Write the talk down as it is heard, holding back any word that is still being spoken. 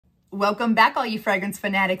Welcome back, all you fragrance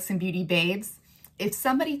fanatics and beauty babes. If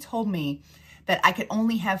somebody told me that I could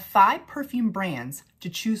only have 5 perfume brands to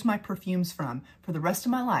choose my perfumes from for the rest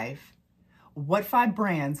of my life, what 5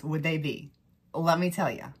 brands would they be? Let me tell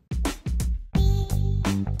you.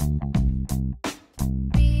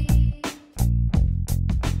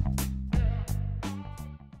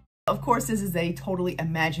 Of course, this is a totally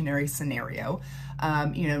imaginary scenario.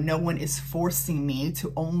 No one is forcing me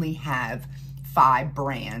to only have 5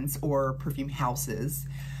 brands or perfume houses,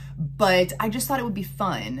 but I just thought it would be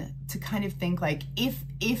fun to kind of think like, if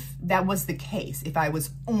that was the case, if I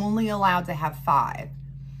was only allowed to have 5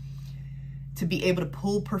 to be able to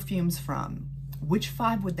pull perfumes from, which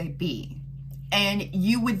 5 would they be? And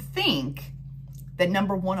you would think that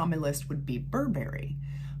number 1 on my list would be Burberry,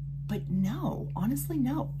 but no, honestly,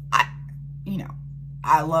 no.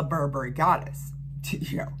 I love Burberry Goddess.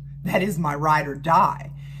 That is my ride or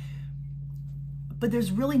die. But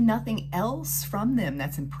there's really nothing else from them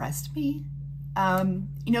that's impressed me.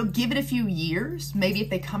 Give it a few years. Maybe if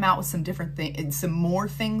they come out with some different things, some more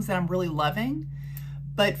things that I'm really loving.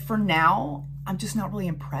 But for now, I'm just not really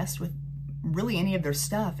impressed with really any of their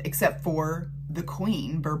stuff except for the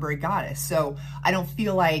queen, Burberry Goddess. So I don't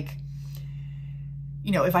feel like,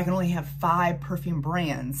 if I can only have 5 perfume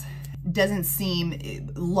brands, it doesn't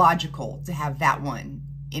seem logical to have that one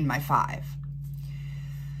in my 5.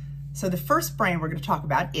 So the first brand we're going to talk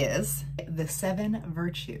about is the 7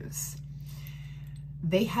 Virtues.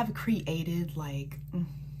 They have created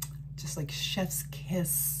just like chef's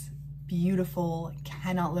kiss, beautiful,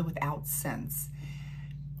 cannot live without scents.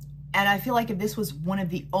 And I feel like if this was one of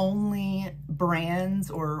the only brands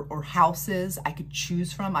or houses I could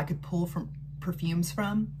choose from, I could pull from perfumes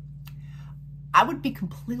from, I would be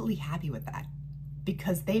completely happy with that,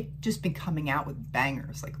 because they've just been coming out with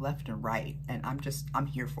bangers like left and right, and I'm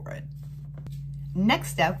here for it.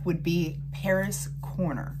 Next up would be Paris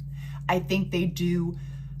Corner. I think they do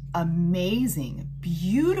amazing,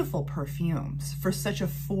 beautiful perfumes for such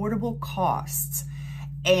affordable costs,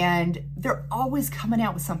 and they're always coming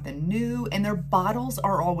out with something new, and their bottles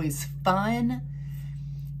are always fun,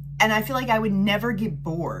 and I feel like I would never get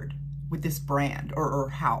bored with this brand or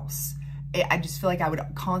house. I just feel like I would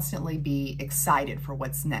constantly be excited for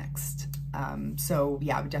what's next. So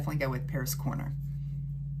yeah, I would definitely go with Paris Corner.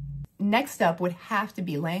 Next up would have to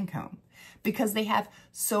be Lancôme, because they have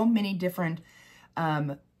so many different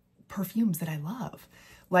perfumes that I love.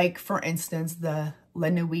 Like, for instance, the La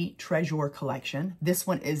Nuit Treasure collection. This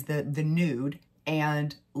one is the nude,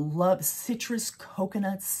 and love Citrus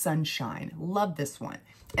Coconut Sunshine. Love this one.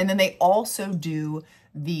 And then they also do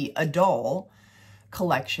the Adol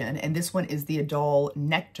collection, and this one is the Adol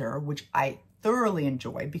Nectar, which I thoroughly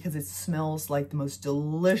enjoy because it smells like the most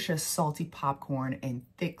delicious salty popcorn and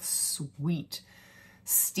thick, sweet,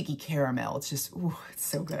 sticky caramel. It's just, ooh, it's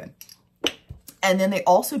so good. And then they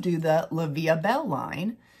also do the La Vie Belle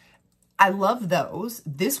line. I love those.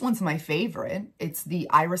 This one's my favorite. It's the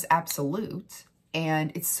Iris Absolute,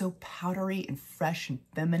 and it's so powdery and fresh and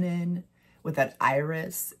feminine with that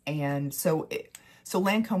iris, and so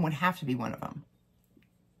Lancôme would have to be one of them.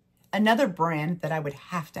 Another brand that I would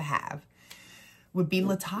have to have would be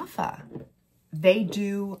Lattafa. They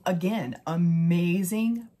do, again,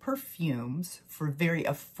 amazing perfumes for very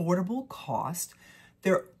affordable cost.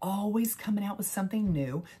 They're always coming out with something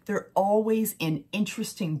new. They're always in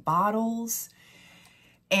interesting bottles,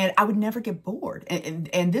 and I would never get bored.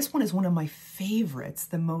 And this one is one of my favorites,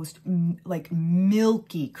 the most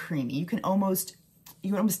milky creamy. You can almost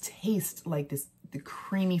taste like the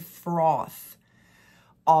creamy froth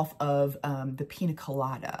off of the pina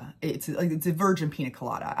colada. It's a virgin pina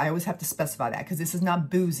colada. I always have to specify that because this is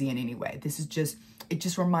not boozy in any way. This is just, it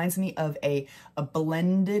just reminds me of a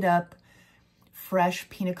blended up fresh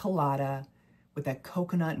pina colada with that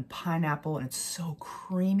coconut and pineapple, and it's so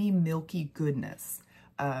creamy, milky goodness.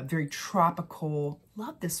 Very tropical.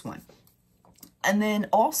 Love this one. And then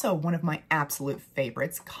also one of my absolute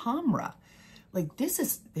favorites, Camra. Like, this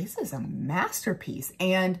is a masterpiece,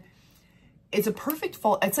 and it's a perfect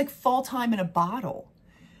fall. It's like fall time in a bottle.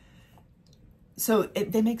 So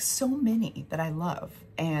they make so many that I love.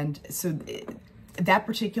 And so that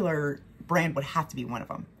particular brand would have to be one of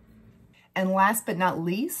them. And last but not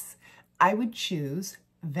least, I would choose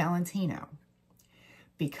Valentino,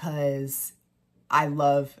 because I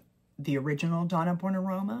love the original Donna Born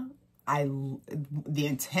Aroma. The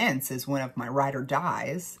Intense is one of my ride or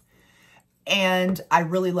dies. And I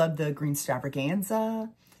really love the Green Stravaganza.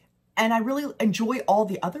 And I really enjoy all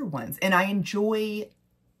the other ones. And I enjoy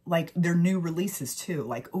like their new releases too.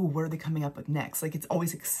 Like, oh, what are they coming up with next? Like, it's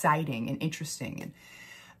always exciting and interesting.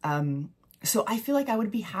 And So I feel like I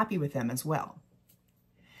would be happy with them as well.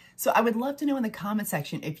 So I would love to know in the comment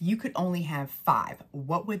section, if you could only have 5,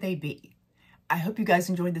 what would they be? I hope you guys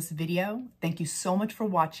enjoyed this video. Thank you so much for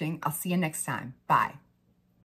watching. I'll see you next time. Bye.